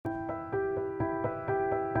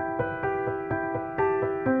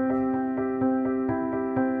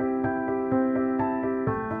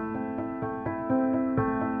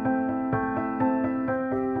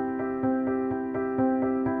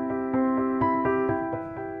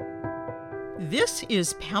This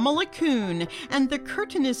is Pamela Kuhn, and the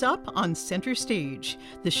curtain is up on Center Stage,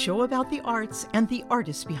 the show about the arts and the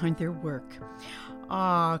artists behind their work.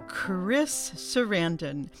 Chris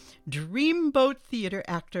Sarandon, Dreamboat Theater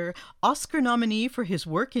actor, Oscar nominee for his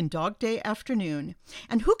work in Dog Day Afternoon.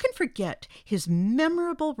 And who can forget his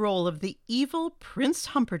memorable role of the evil Prince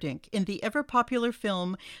Humperdinck in the ever-popular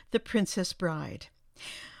film The Princess Bride?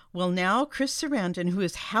 Well, now Chris Sarandon, who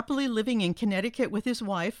is happily living in Connecticut with his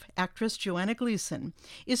wife, actress Joanna Gleason,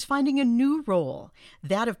 is finding a new role,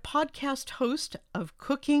 that of podcast host of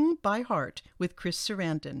Cooking by Heart with Chris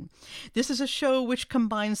Sarandon. This is a show which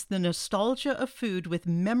combines the nostalgia of food with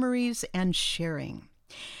memories and sharing.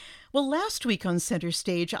 Well, last week on Center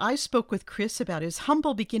Stage, I spoke with Chris about his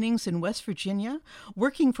humble beginnings in West Virginia,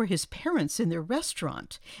 working for his parents in their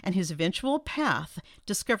restaurant, and his eventual path,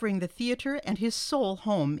 discovering the theater and his soul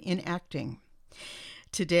home in acting.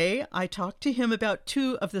 Today, I talked to him about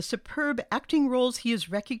two of the superb acting roles he is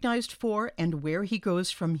recognized for and where he goes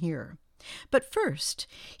from here. But first,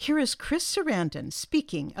 here is Chris Sarandon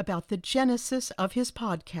speaking about the genesis of his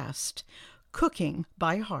podcast, Cooking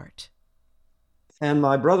by Heart. And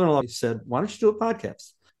my brother-in-law said, why don't you do a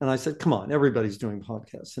podcast? And I said, come on, everybody's doing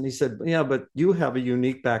podcasts. And he said, yeah, but you have a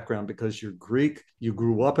unique background because you're Greek. You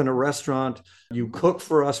grew up in a restaurant. You cook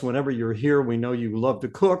for us whenever you're here. We know you love to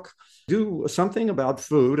cook. Do something about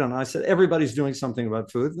food. And I said, everybody's doing something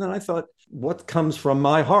about food. And then I thought, what comes from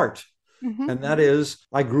my heart? Mm-hmm. And that is,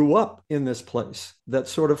 I grew up in this place that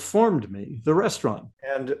sort of formed me, the restaurant.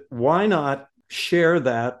 And why not share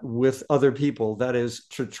that with other people? That is,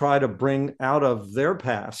 to try to bring out of their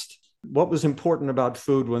past what was important about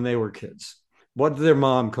food when they were kids. What did their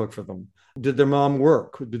mom cook for them? Did their mom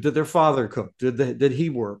work? Did their father cook? Did he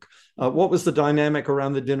work? What was the dynamic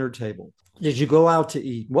around the dinner table? Did you go out to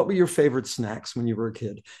eat? What were your favorite snacks when you were a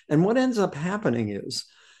kid? And what ends up happening is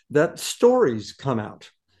that stories come out.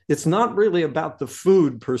 It's not really about the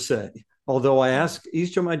food per se, although I ask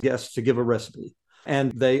each of my guests to give a recipe,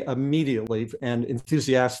 and they immediately and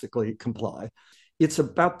enthusiastically comply. It's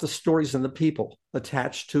about the stories and the people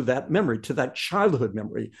attached to that memory, to that childhood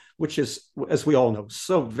memory, which is, as we all know,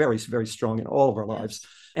 so very, very strong in all of our lives.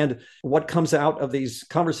 And what comes out of these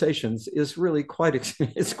conversations is really quite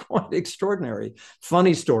extraordinary.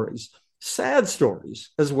 Funny stories, sad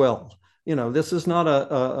stories as well. You know, this is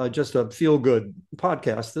not just a feel-good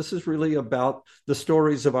podcast. This is really about the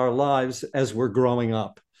stories of our lives as we're growing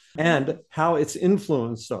up and how it's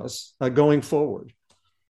influenced us going forward.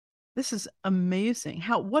 This is amazing.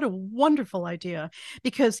 What a wonderful idea,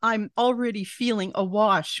 because I'm already feeling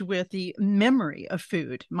awash with the memory of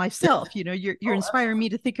food myself. You know, you're inspiring me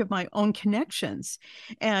to think of my own connections.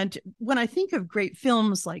 And when I think of great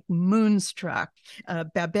films like Moonstruck,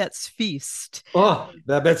 Babette's Feast.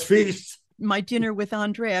 Babette's Feast. My Dinner with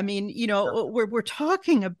Andre. I mean, you know, we're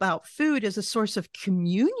talking about food as a source of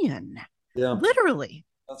communion. Yeah. Literally.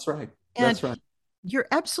 That's right. That's right. You're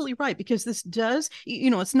absolutely right, because this does,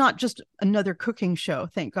 you know, it's not just another cooking show,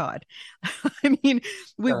 thank God. I mean,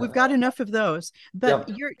 we've got enough of those, but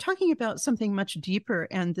you're talking about something much deeper,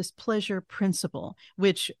 and this pleasure principle,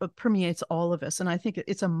 which permeates all of us. And I think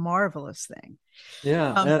it's a marvelous thing.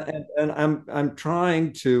 Yeah. And I'm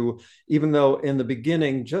trying to, even though in the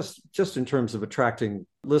beginning, just in terms of attracting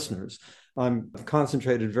listeners, I'm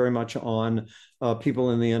concentrated very much on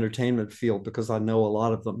people in the entertainment field because I know a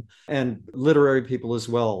lot of them, and literary people as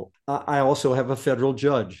well. I also have a federal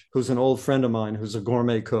judge who's an old friend of mine, who's a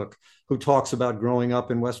gourmet cook, who talks about growing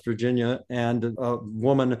up in West Virginia, and a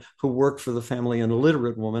woman who worked for the family, an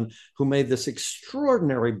illiterate woman who made this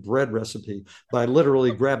extraordinary bread recipe by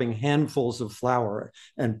literally grabbing handfuls of flour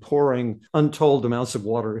and pouring untold amounts of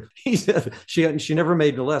water. He said she never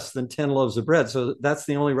made less than 10 loaves of bread. So that's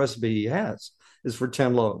the only recipe he has, is for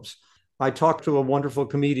 10 loaves. I talked to a wonderful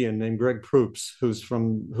comedian named Greg Proops, whose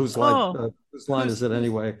line is it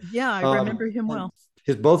anyway? Yeah, I remember him well.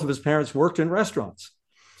 Both of his parents worked in restaurants.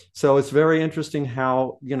 So it's very interesting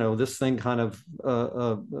how, you know, this thing kind of,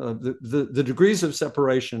 the degrees of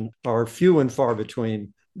separation are few and far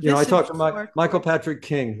between. You know, I talked to Michael Patrick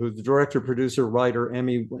King, who's the director, producer, writer,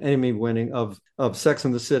 Emmy winning of Sex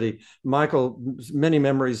and the City. Michael, many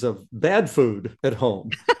memories of bad food at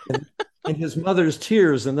home. And his mother's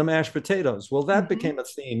tears and the mashed potatoes. Well, that became a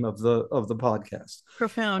theme of the podcast.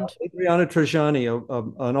 Profound. Adriana Trajani,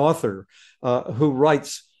 an author who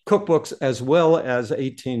writes cookbooks as well as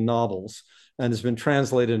 18 novels and has been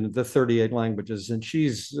translated into 38 languages. And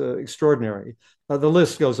she's extraordinary. The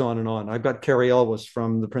list goes on and on. I've got Carrie Elwes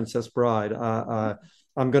from The Princess Bride.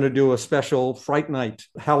 I'm going to do a special Fright Night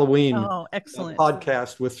Halloween excellent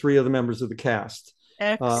podcast with 3 of the members of the cast.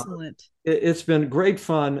 Excellent. It's been great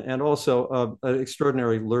fun and also an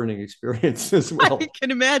extraordinary learning experience as I well.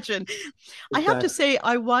 can imagine. I have to Exactly. say,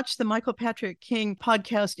 I watched the Michael Patrick King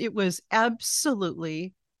podcast. It was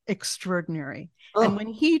absolutely extraordinary. And Oh, when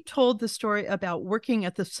he told the story about working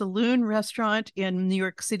at the saloon restaurant in New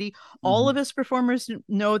York City, all of mhm. us performers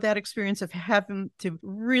know that experience of having to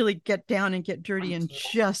really get down and get dirty and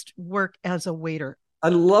just work as a waiter. I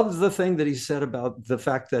love the thing that he said about the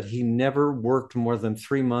fact that he never worked more than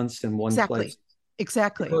 3 months in one Exactly. place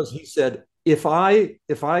Exactly. because he said, if I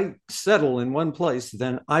settle in one place,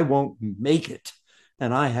 then I won't make it,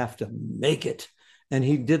 and I have to make it. And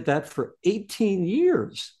he did that for 18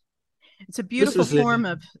 years. It's a This beautiful is form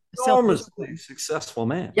an of self enormously discipline. successful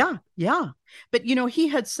man. Yeah, yeah. But he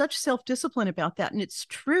had such self-discipline about that. And it's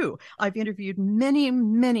true. I've interviewed many,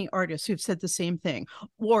 many artists who've said the same thing.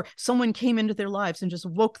 Or someone came into their lives and just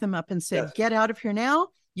woke them up and said, Yes. get out of here now.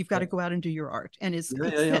 You've got Yeah. to go out and do your art. And Yeah. Yeah.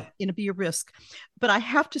 it's Yeah. going to be a risk. But I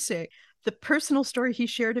have to say, the personal story he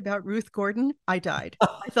shared about Ruth Gordon, I died.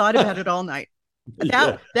 I thought about it all night. That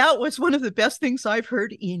Yeah. that was one of the best things I've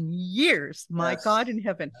heard in years. My Yes. God in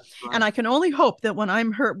heaven. That's And right. I can only hope that when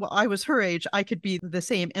I'm her, well, I was her age, I could be the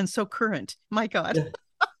same and so current. My God. Yeah.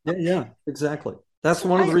 Yeah. Yeah. Exactly. That's So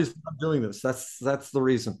one of the I, reasons I'm doing this. That's the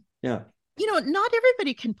reason. Yeah. not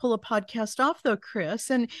everybody can pull a podcast off though, Chris.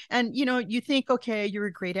 And you think, okay, you're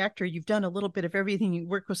a great actor. You've done a little bit of everything. You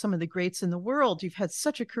work with some of the greats in the world. You've had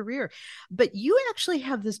such a career, but you actually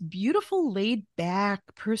have this beautiful laid back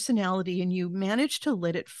personality and you manage to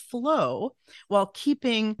let it flow while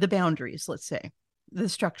keeping the boundaries, let's say, the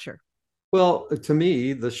structure. Well, to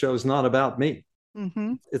me, the show's not about me.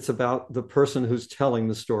 Mm-hmm. It's about the person who's telling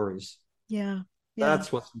the stories. Yeah. Yeah.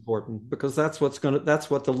 That's what's important because that's what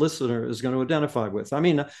the listener is going to identify with. I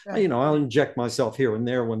mean, Right. I'll inject myself here and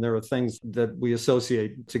there when there are things that we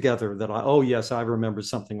associate together that oh yes, I remember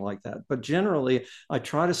something like that. But generally, I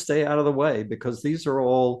try to stay out of the way because these are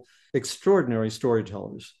all extraordinary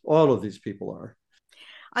storytellers. All of these people are.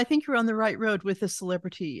 I think you're on the right road with the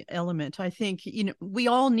celebrity element. I think, we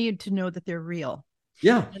all need to know that they're real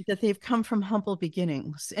Yeah. and that they've come from humble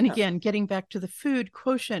beginnings. And Yeah. again, getting back to the food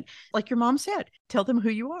quotient, like your mom said, tell them who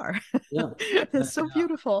you are. Yeah. That's so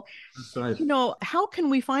beautiful. That's right. How can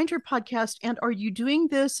we find your podcast? And are you doing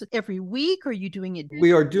this every week? Are you doing it?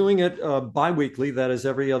 We are doing it bi-weekly, that is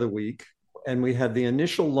every other week. And we had the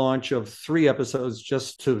initial launch of 3 episodes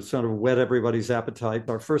just to sort of whet everybody's appetite.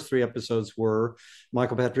 Our first 3 episodes were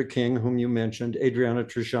Michael Patrick King, whom you mentioned, Adriana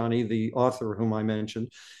Trigiani, the author whom I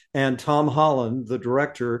mentioned, and Tom Holland, the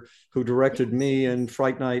director who directed Yes. me in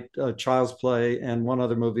Fright Night, Child's Play, and one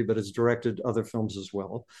other movie, but has directed other films as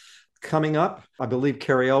well. Coming up, I believe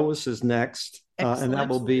Carrie Elwes is next. And that Excellent.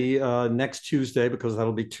 will be next Tuesday because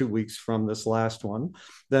that'll be 2 weeks from this last one.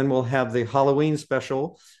 Then we'll have the Halloween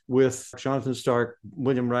special with Jonathan Stark,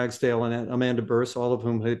 William Ragsdale, and Amanda Burse, all of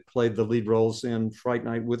whom had played the lead roles in Fright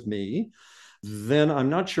Night with me. Then I'm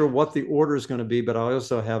not sure what the order is going to be, but I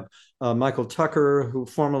also have Michael Tucker, who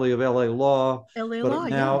formerly of LA Law, LA but Law,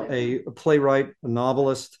 now yeah. a playwright, a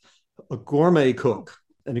novelist, a gourmet cook,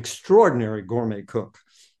 an extraordinary gourmet cook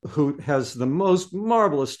who has the most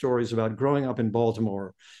marvelous stories about growing up in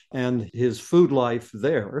Baltimore and his food life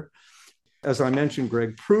there. As I mentioned,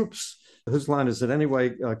 Greg Proops, whose line is it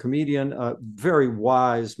anyway? A comedian, a very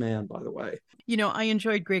wise man, by the way. I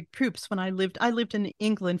enjoyed Greg Proops when I lived in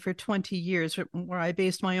England for 20 years where I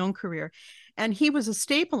based my own career. And he was a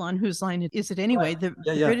staple on Whose Line Is It Anyway, Right. the,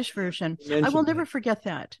 Yeah, the yeah. British version. You I will mentioned never that. forget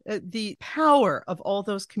that. The power of all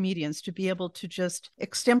those comedians to be able to just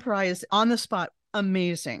extemporize on the spot.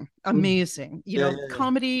 Amazing. Amazing. Yeah, yeah, yeah.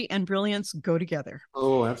 Comedy and brilliance go together.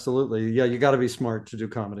 Oh, absolutely. Yeah, you got to be smart to do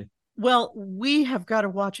comedy. Well, we have got to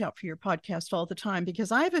watch out for your podcast all the time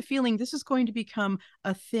because I have a feeling this is going to become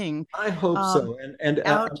a thing. I hope Um, so. And I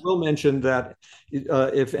out. will mention that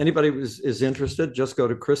if anybody is interested, just go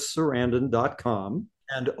to chrissarandon.com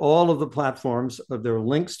and all of the platforms. There are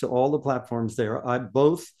links to all the platforms there.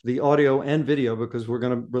 Both the audio and video, because we're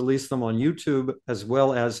going to release them on YouTube as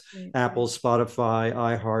well as Apple, Spotify,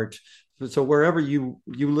 iHeart. So wherever you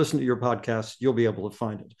listen to your podcast, you'll be able to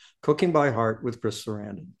find it. Cooking by Heart with Chris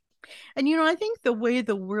Sarandon. And I think the way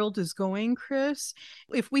the world is going, Chris,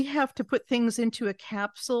 if we have to put things into a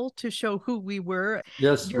capsule to show who we were,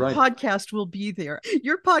 Yes, your right. podcast will be there.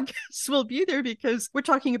 Your podcast will be there because we're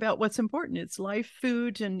talking about what's important. It's life,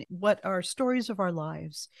 food, and what are stories of our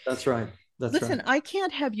lives. That's right. Listen, Right. I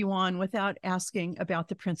can't have you on without asking about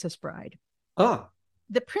The Princess Bride. Ah,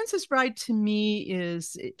 The Princess Bride to me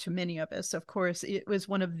is, to many of us, of course, it was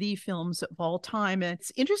one of the films of all time. And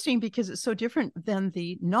it's interesting because it's so different than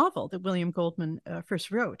the novel that William Goldman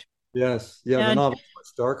first wrote. Yes. Yeah. The And novel's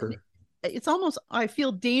much darker. it's almost, I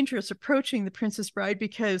feel dangerous approaching The Princess Bride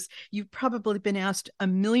because you've probably been asked a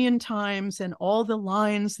million times and all the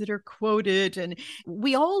lines that are quoted. And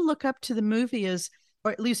we all look up to the movie as,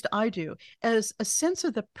 or at least I do, as a sense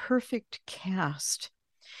of the perfect cast.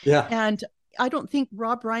 Yeah. And I don't think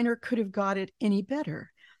Rob Reiner could have got it any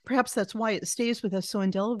better. Perhaps that's why it stays with us so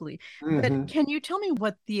indelibly. But Hmm. can you tell me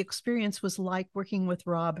what the experience was like working with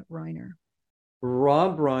Rob Reiner?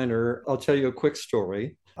 Rob Reiner, I'll tell you a quick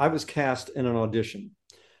story. I was cast in an audition.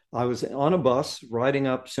 I was on a bus riding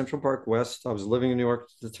up Central Park West. I was living in New York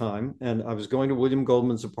at the time, and I was going to William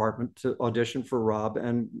Goldman's apartment to audition for Rob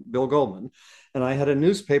and Bill Goldman. And I had a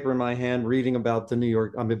newspaper in my hand reading about the New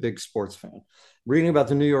York, I'm a big sports fan, reading about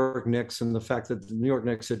the New York Knicks and the fact that the New York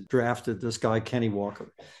Knicks had drafted this guy, Kenny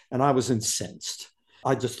Walker. And I was incensed.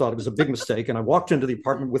 I just thought it was a big mistake. And I walked into the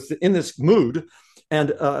apartment in this mood.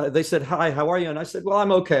 And they said, "Hi, how are you?" And I said, "Well,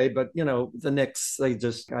 I'm okay, but the Knicks,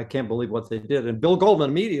 I can't believe what they did." And Bill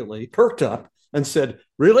Goldman immediately perked up and said,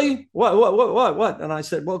 "Really? What?" And I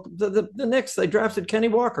said, "Well, the Knicks, they drafted Kenny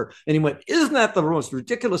Walker." And he went, "Isn't that the most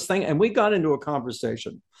ridiculous thing?" And we got into a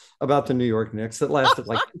conversation about the New York Knicks that lasted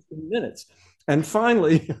like 15 minutes. And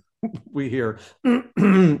finally, we hear,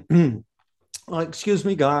 "Excuse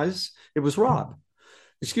me, guys." It was Rob.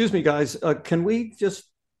 "Excuse me, guys.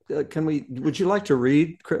 Would you like to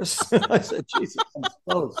read, Chris?" I said, "Jesus, I'm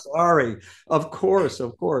so sorry." Of course,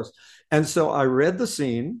 of course. And so I read the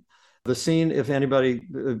scene, if anybody,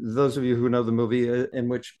 those of you who know the movie, in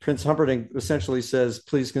which Prince Humperdinck essentially says,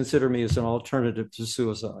 "Please consider me as an alternative to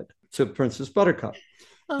suicide," to Princess Buttercup.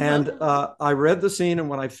 And I read the scene, and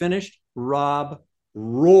when I finished, Rob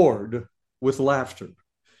roared with laughter.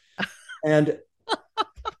 And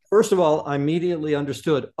first of all, I immediately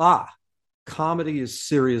understood, comedy is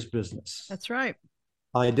serious business. That's right.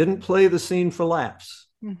 I didn't play the scene for laughs.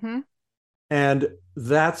 Mm-hmm. And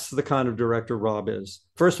that's the kind of director Rob is.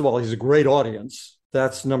 First of all, he's a great audience.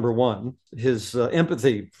 That's number one. His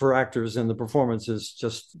empathy for actors in the performance is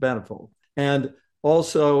just manifold. And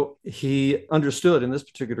also, he understood in this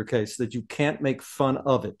particular case that you can't make fun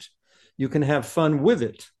of it. You can have fun with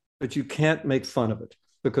it, but you can't make fun of it.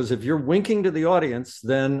 Because if you're winking to the audience,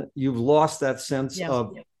 then you've lost that sense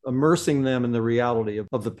of immersing them in the reality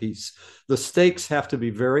of the piece. The stakes have to be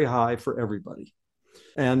very high for everybody.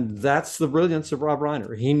 And that's the brilliance of Rob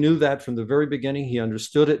Reiner. He knew that from the very beginning. He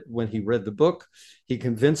understood it when he read the book. He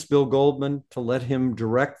convinced Bill Goldman to let him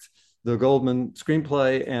direct the Goldman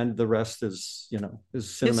screenplay, and the rest is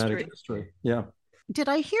cinematic history. Yeah. Did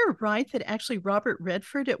I hear right that actually Robert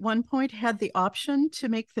Redford at one point had the option to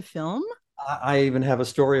make the film? I even have a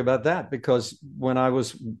story about that, because when I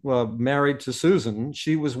was married to Susan,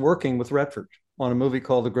 she was working with Redford on a movie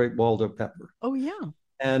called The Great Waldo Pepper. Oh, yeah.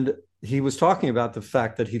 And he was talking about the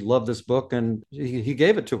fact that he loved this book, and he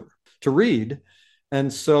gave it to her to read.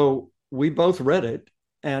 And so we both read it,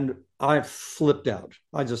 and I flipped out.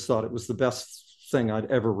 I just thought it was the best thing I'd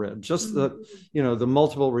ever read. Just the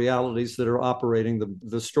multiple realities that are operating,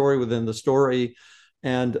 the story within the story,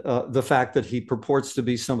 and the fact that he purports to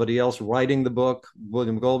be somebody else writing the book,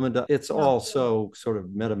 William Goldman. It's all so sort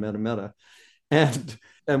of meta.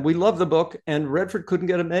 And we love the book, and Redford couldn't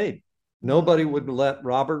get it made. Nobody would let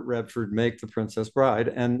Robert Redford make The Princess Bride.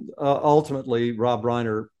 And ultimately, Rob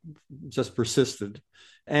Reiner just persisted.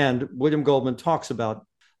 And William Goldman talked about,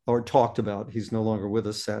 he's no longer with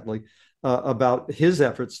us, sadly, about his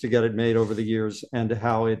efforts to get it made over the years, and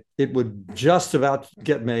how it would just about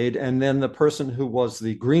get made. And then the person who was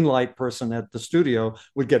the green light person at the studio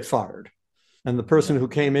would get fired. And the person who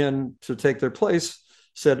came in to take their place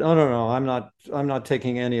said, "Oh, no, I'm not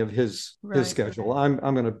taking any of his schedule. I'm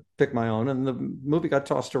going to pick my own." And the movie got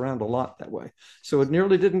tossed around a lot that way. So it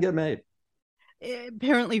nearly didn't get made.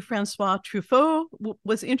 Apparently Francois Truffaut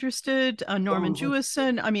was interested, Norman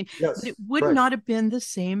Jewison. I mean, yes, it would not have been the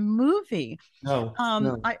same movie. No.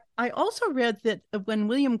 I also read that when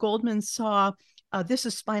William Goldman saw This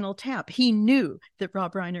Is Spinal Tap, he knew that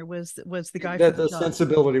Rob Reiner was the guy that for the job.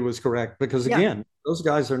 Sensibility was correct, because again, those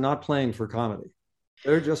guys are not playing for comedy.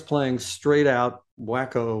 They're just playing straight out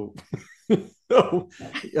wacko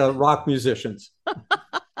rock musicians.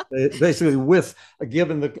 Basically,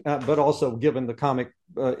 but also given the comic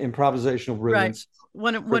improvisational brilliance.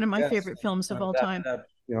 Right. One of my favorite films of all time.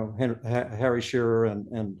 Harry Shearer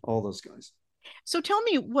and all those guys. So tell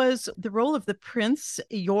me, was the role of the prince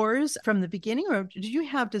yours from the beginning, or did you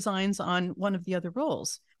have designs on one of the other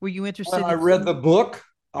roles? Were you interested? When I read the book,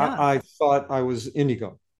 I thought I was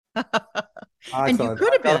Inigo. You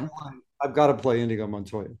could have been. I've got to play Inigo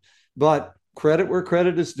Montoya. But credit where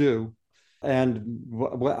credit is due. And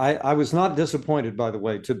I was not disappointed, by the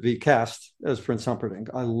way, to be cast as Prince Humperdinck.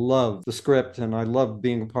 I love the script and I love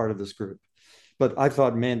being a part of this group. But I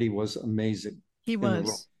thought Mandy was amazing He in the role.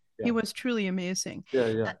 was. He Yeah, was truly amazing. yeah,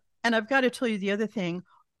 yeah. And I've got to tell you the other thing,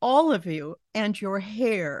 all of you and your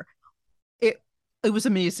hair, it it was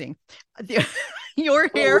amazing. Your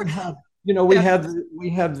Well, hair, we yeah,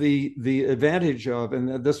 had the advantage of,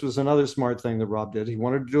 and this was another smart thing that Rob did. He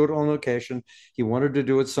wanted to do it on location. He wanted to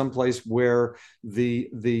do it someplace where the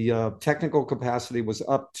technical capacity was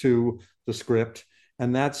up to the script,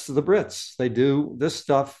 and that's the Brits. They do this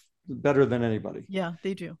stuff better than anybody. yeah,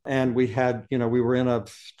 they do. And we had, we were in a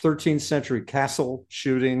 13th century castle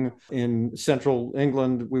shooting in central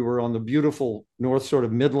England. We were on the beautiful north sort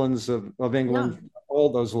of Midlands of Yeah. England,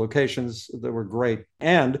 all those locations that were great.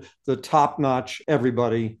 And the top notch,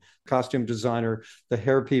 everybody, costume designer, the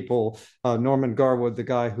hair people, Norman Garwood, the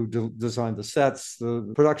guy who designed the sets,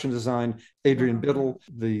 the production design, Adrian Biddle,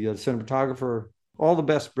 the cinematographer, all the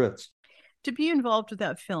best Brits. To be involved with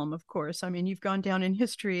that film, of course. I mean, you've gone down in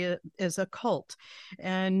history as a cult,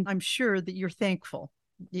 and I'm sure that you're thankful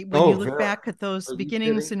when you Oh, look Vera, back at those are you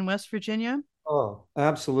beginnings kidding? in West Virginia. Oh,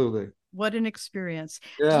 absolutely. What an experience.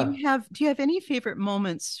 Yeah. Do you have any favorite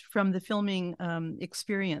moments from the filming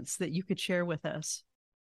experience that you could share with us?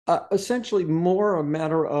 Essentially more a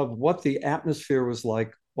matter of what the atmosphere was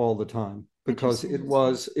like all the time, because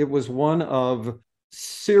Interesting. it was one of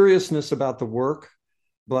seriousness about the work,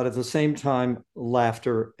 but at the same time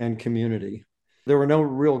laughter and community. There were no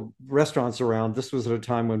real restaurants around. This was at a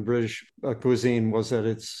time when British cuisine was at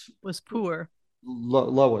its Was poor.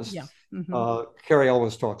 lowest. Yeah. Hmm. Carrie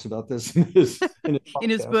always talks about this in his In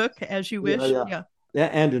his podcast. book, As You Yeah, Wish. yeah, Yeah.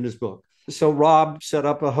 and in his book. So Rob set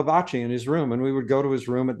up a hibachi in his room, and we would go to his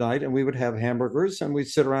room at night, and we would have hamburgers, and we'd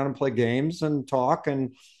sit around and play games and talk,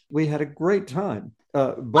 and we had a great time,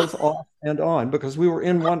 both off and on, because we were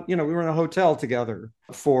in one, we were in a hotel together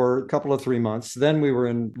for a couple of 3 months. Then we were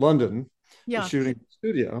in London Yeah. shooting the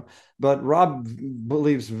studio. But Rob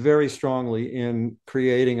believes very strongly in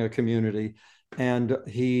creating a community, and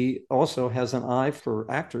he also has an eye for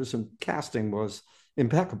actors, and casting was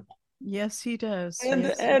impeccable. Yes, he does. And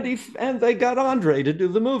Yes. and they got Andre to do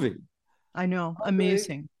the movie. I know. Andre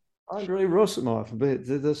Amazing. Andre Rosimov,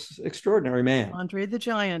 this extraordinary man. Andre the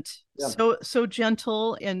Giant, Yeah, so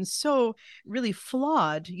gentle and so really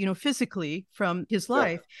flawed, physically from his yeah,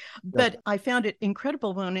 life. yeah. But I found it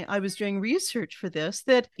incredible when I was doing research for this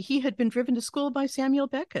that he had been driven to school by Samuel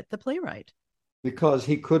Beckett, the playwright. Because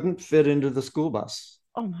he couldn't fit into the school bus,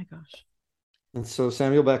 Oh my gosh, and so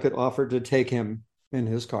Samuel Beckett offered to take him in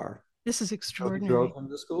his car. this is So he drove extraordinary. him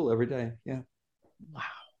to school every day. Yeah. Wow.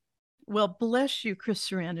 Well, bless you, Chris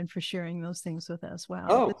Sarandon, for sharing those things with us. Wow.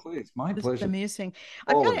 Oh, please, my This is pleasure. amazing.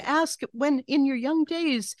 I've got Always. to ask, when in your young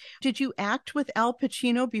days, did you act with Al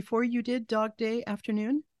Pacino before you did Dog Day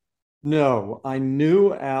Afternoon? No, I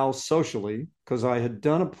knew Al socially because I had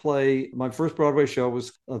done a play. My first Broadway show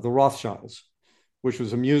was The Rothschilds, which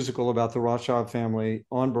was a musical about the Rothschild family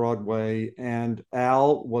on Broadway. And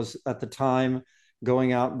Al was at the time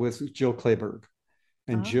going out with Jill Clayburgh,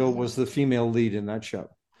 and Ah, Jill was the female lead in that show.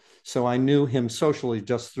 So I knew him socially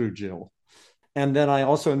just through Jill. And then I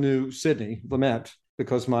also knew Sidney Lumet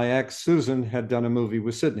because my ex Susan had done a movie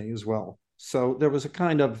with Sidney as well. So there was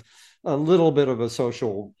a little bit of a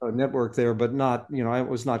social network there, but not, I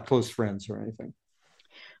was not close friends or anything.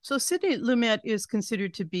 so Sidney Lumet is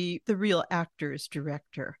considered to be the real actor's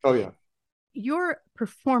director. Oh, yeah. Your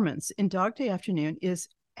performance in Dog Day Afternoon is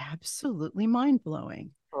absolutely mind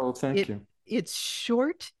blowing. Oh, thank It you. it's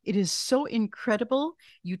short. It is so incredible.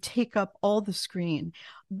 You take up all the screen.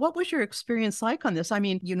 What was your experience like on this? I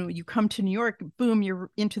mean, you come to New York, boom, you're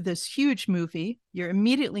into this huge movie. You're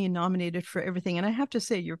immediately nominated for everything, and I have to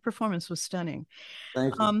say, your performance was stunning.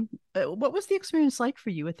 Thank you. What was the experience like for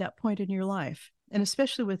you at that point in your life, and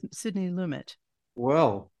especially with Sidney Lumet?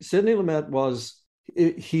 Well, Sidney Lumet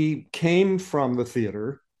he came from the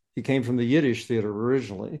theater. He came from the Yiddish theater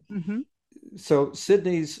originally. Mm-hmm. So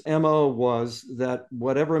Sidney's MO was that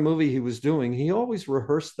whatever movie he was doing, he always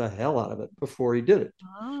rehearsed the hell out of it before he did it.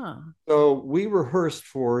 Ah, So we rehearsed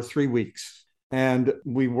for 3 weeks, and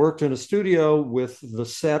we worked in a studio with the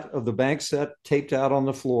set of the bank set taped out on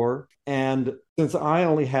the floor. And since I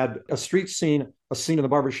only had a street scene, a scene in the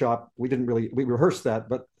barbershop, we rehearsed that,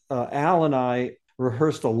 but Al and I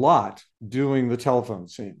rehearsed a lot doing the telephone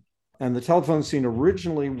scene. And the telephone scene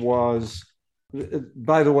originally was,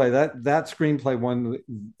 by the way, that screenplay won.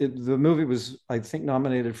 The movie was, I think,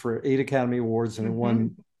 nominated for 8 Academy Awards, and it mm-hmm.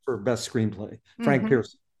 won for best screenplay. Frank Mm-hmm.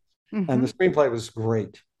 Pearson, and Mm-hmm. the screenplay was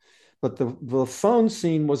great, but the phone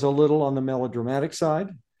scene was a little on the melodramatic side.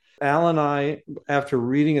 Al and I, after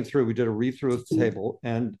reading it through, we did a read through at the table,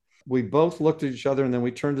 and we both looked at each other, and then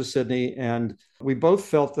we turned to Sydney, and we both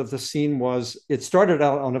felt that the scene it started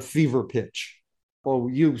out on a fever pitch. Oh,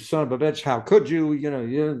 you son of a bitch, how could you?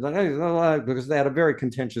 Because they had a very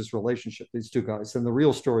contentious relationship, these two guys, and the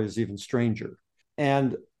real story is even stranger.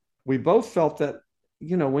 And we both felt that,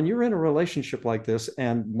 when you're in a relationship like this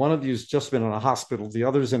and one of you's just been in a hospital, the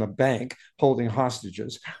other's in a bank holding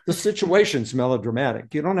hostages, the situation's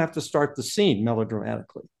melodramatic. You don't have to start the scene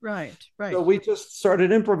melodramatically. Right, right. So we just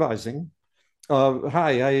started improvising.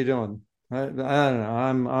 Hi, how you doing? I don't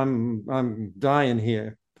know. I'm dying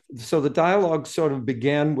here. So the dialogue sort of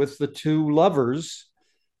began with the two lovers,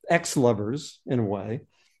 ex-lovers in a way,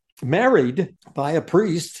 married by a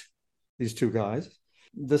priest, these two guys.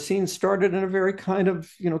 The scene started in a very kind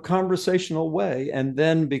of, conversational way, and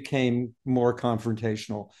then became more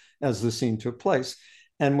confrontational as the scene took place.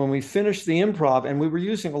 And when we finished the improv, and we were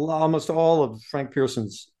using almost all of Frank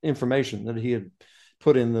Pearson's information that he had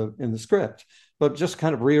put in the script, but just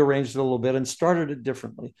kind of rearranged it a little bit and started it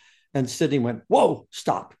differently. And Sydney went, "Whoa,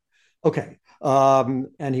 stop. Okay."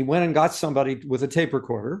 And he went and got somebody with a tape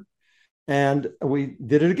recorder, and we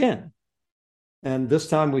did it again. And this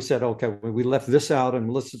time we said, okay, we left this out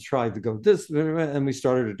and let's try to go this. And we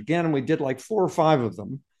started it again, and we did like 4 or 5 of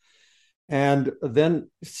them. And then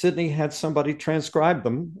Sydney had somebody transcribe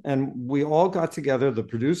them, and we all got together, the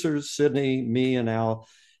producers, Sydney, me, and Al,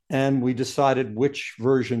 and we decided which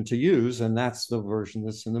version to use. And that's the version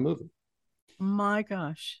that's in the movie. My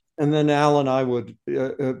gosh. And then Al and I would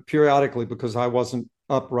periodically, because I wasn't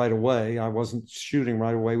up right away, I wasn't shooting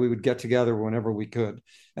right away, we would get together whenever we could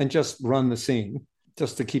and just run the scene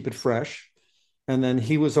just to keep it fresh. And then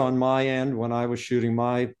he was on my end when I was shooting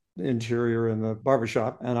my interior in the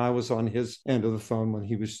barbershop, and I was on his end of the phone when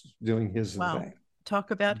he was doing his. Wow. In the bank.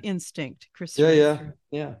 Talk about instinct, Chris. Yeah.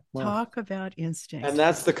 Wow. Talk about instinct. And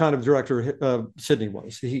that's the kind of director Sydney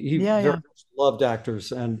was. He very much loved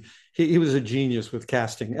actors, and he was a genius with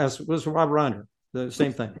casting, as was Rob Reiner. The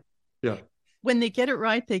same thing. Yeah. When they get it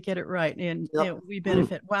right, they get it right. And we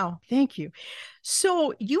benefit. Wow. Thank you.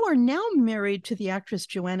 So you are now married to the actress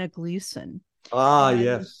Joanna Gleason.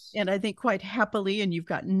 Yes. And I think quite happily, and you've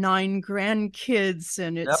got 9 grandkids,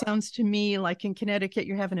 and it sounds to me like in Connecticut,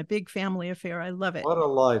 you're having a big family affair. I love it. What a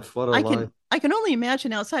life. What a life. I can only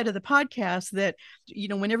imagine outside of the podcast that,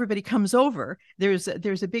 when everybody comes over, there's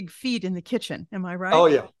a big feed in the kitchen. Am I right?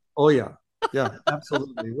 Oh, yeah. Yeah,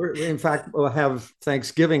 absolutely. We in fact, we'll have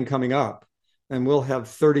Thanksgiving coming up, and we'll have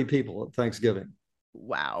 30 people at Thanksgiving.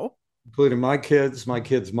 Wow. Including my kids'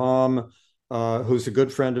 mom, who's a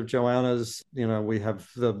good friend of Joanna's. We have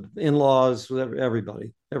the in-laws,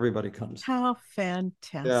 everybody comes. How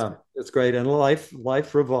fantastic. Yeah, it's great. And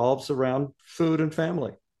life revolves around food and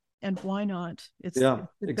family. And why not? It's the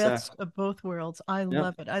best of both worlds. I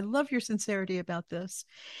love it. I love your sincerity about this.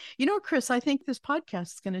 Chris, I think this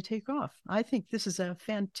podcast is going to take off. I think this is a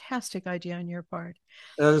fantastic idea on your part.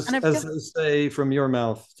 As they say, from your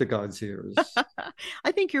mouth to God's ears.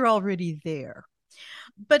 I think you're already there.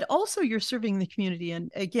 But also you're serving the community.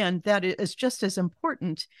 And again, that is just as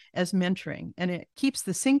important as mentoring. And it keeps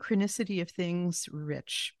the synchronicity of things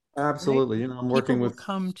rich. Absolutely. Right? I'm working People will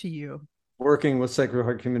come to you. Working with Sacred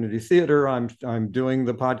Heart Community Theater. I'm doing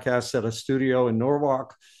the podcast at a studio in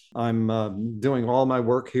Norwalk. I'm doing all my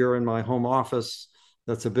work here in my home office.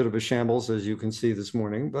 That's a bit of a shambles, as you can see this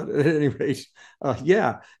morning. But at any rate,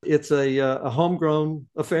 it's a homegrown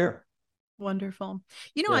affair. Wonderful.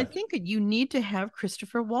 I think you need to have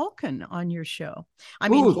Christopher Walken on your show.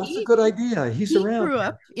 That's a good idea. He grew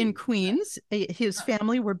up in Queens. His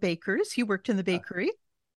family were bakers. He worked in the bakery.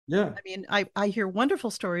 Yeah. I hear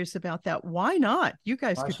wonderful stories about that. Why not? You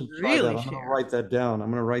guys could really share. I'm going to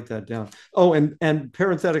write that down. Oh, and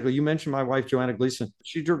parenthetically, you mentioned my wife, Joanna Gleason.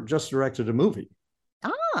 She just directed a movie.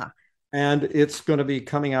 And it's going to be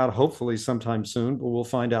coming out hopefully sometime soon, but we'll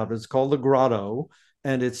find out. It's called The Grotto.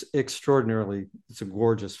 And it's a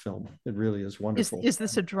gorgeous film. It really is wonderful. Is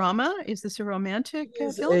this a drama? Is this a romantic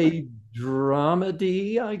film? A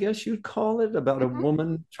dramedy, I guess you'd call it, about a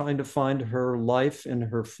woman trying to find her life in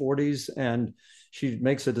her 40s. And she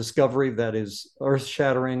makes a discovery that is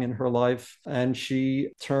earth-shattering in her life. And she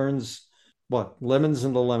turns, lemons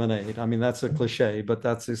into lemonade. That's a cliche, but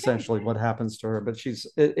that's essentially what happens to her. But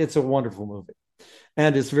it's a wonderful movie.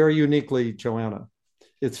 And it's very uniquely Joanna.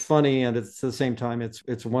 It's funny, and it's at the same time,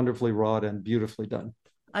 it's wonderfully wrought and beautifully done.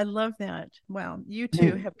 I love that. Wow. You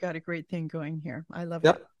two have got a great thing going here. I love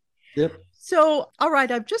it. Yep. So, all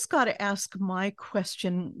right, I've just got to ask my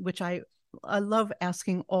question, which I love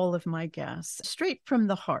asking all of my guests, straight from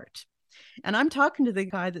the heart. And I'm talking to the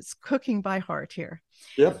guy that's cooking by heart here.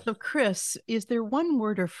 Yep. So, Chris, is there one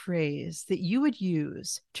word or phrase that you would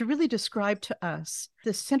use to really describe to us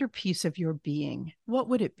the centerpiece of your being? What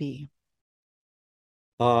would it be?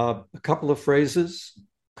 A couple of phrases: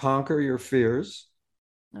 conquer your fears.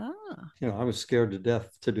 Ah, I was scared to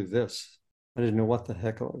death to do this. I didn't know what the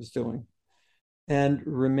heck I was doing. And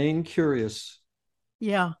remain curious,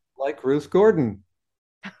 yeah, like Ruth Gordon.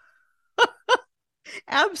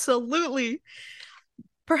 absolutely.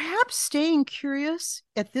 Perhaps staying curious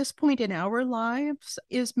at this point in our lives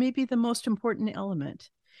is maybe the most important element.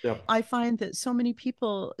 Yep. I find that so many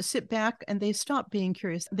people sit back and they stop being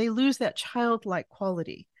curious. They lose that childlike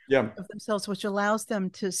quality Yeah. of themselves, which allows them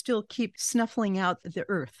to still keep snuffling out the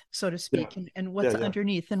earth, so to speak, Yeah. and what's Yeah.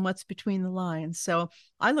 underneath and what's between the lines. So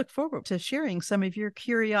I look forward to sharing some of your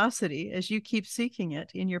curiosity as you keep seeking it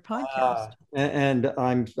in your podcast. And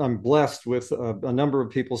I'm blessed with a number of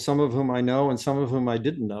people, some of whom I know and some of whom I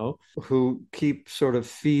didn't know, who keep sort of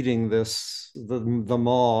feeding the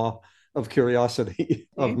maw of curiosity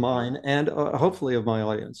of Okay. mine and hopefully of my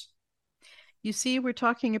audience. You see, we're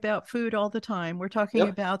talking about food all the time. We're talking Yep.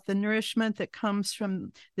 about the nourishment that comes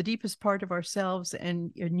from the deepest part of ourselves,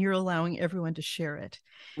 and you're allowing everyone to share it.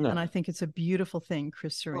 And No. I think it's a beautiful thing,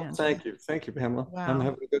 Chris Well, Sarandon. thank you, Pamela. I'm Wow.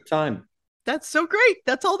 having a good time. That's so great.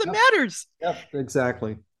 That's all that Yep. matters. Yep.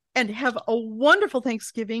 Exactly. And have a wonderful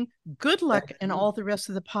Thanksgiving. Good luck in You. all the rest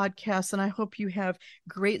of the podcasts. And I hope you have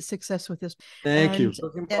great success with this. Thank you. And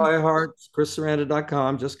Cooking and by Heart,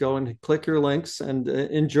 chrissaranda.com. Just go and click your links and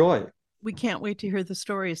enjoy. we can't wait to hear the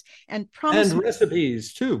stories. And promise And me,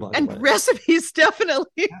 recipes too, by the and way. recipes,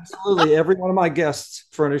 definitely. Absolutely. Every one of my guests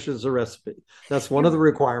furnishes a recipe. That's one of the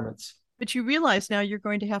requirements. But you realize now you're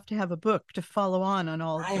going to have a book to follow on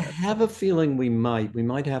all of I this. have a feeling we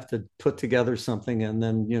might have to put together something and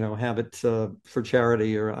then, have it for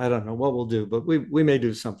charity, or I don't know what we'll do, but we may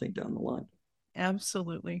do something down the line.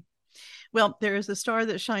 Absolutely. Well, there is a star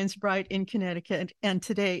that shines bright in Connecticut, and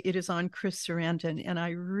today it is on Chris Sarandon, and I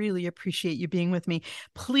really appreciate you being with me.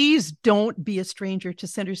 Please don't be a stranger to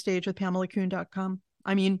Center Stage with PamelaKoon.com.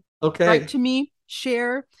 I mean, Okay. write to me,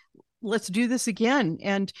 share. Let's do this again.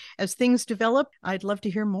 And as things develop, I'd love to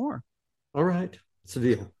hear more. All right. It's a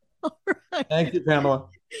deal. All right. Thank you, Pamela.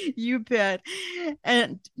 You bet.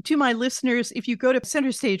 And to my listeners, if you go to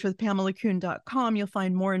Center Stage with PamelaKoon.com, you'll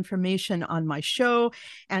find more information on my show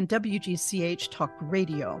and WGCH Talk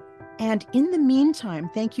Radio. And in the meantime,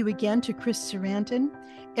 thank you again to Chris Sarandon.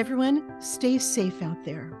 Everyone, stay safe out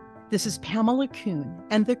there. This is Pamela Koon,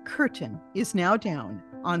 and the curtain is now down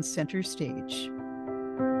on Center Stage.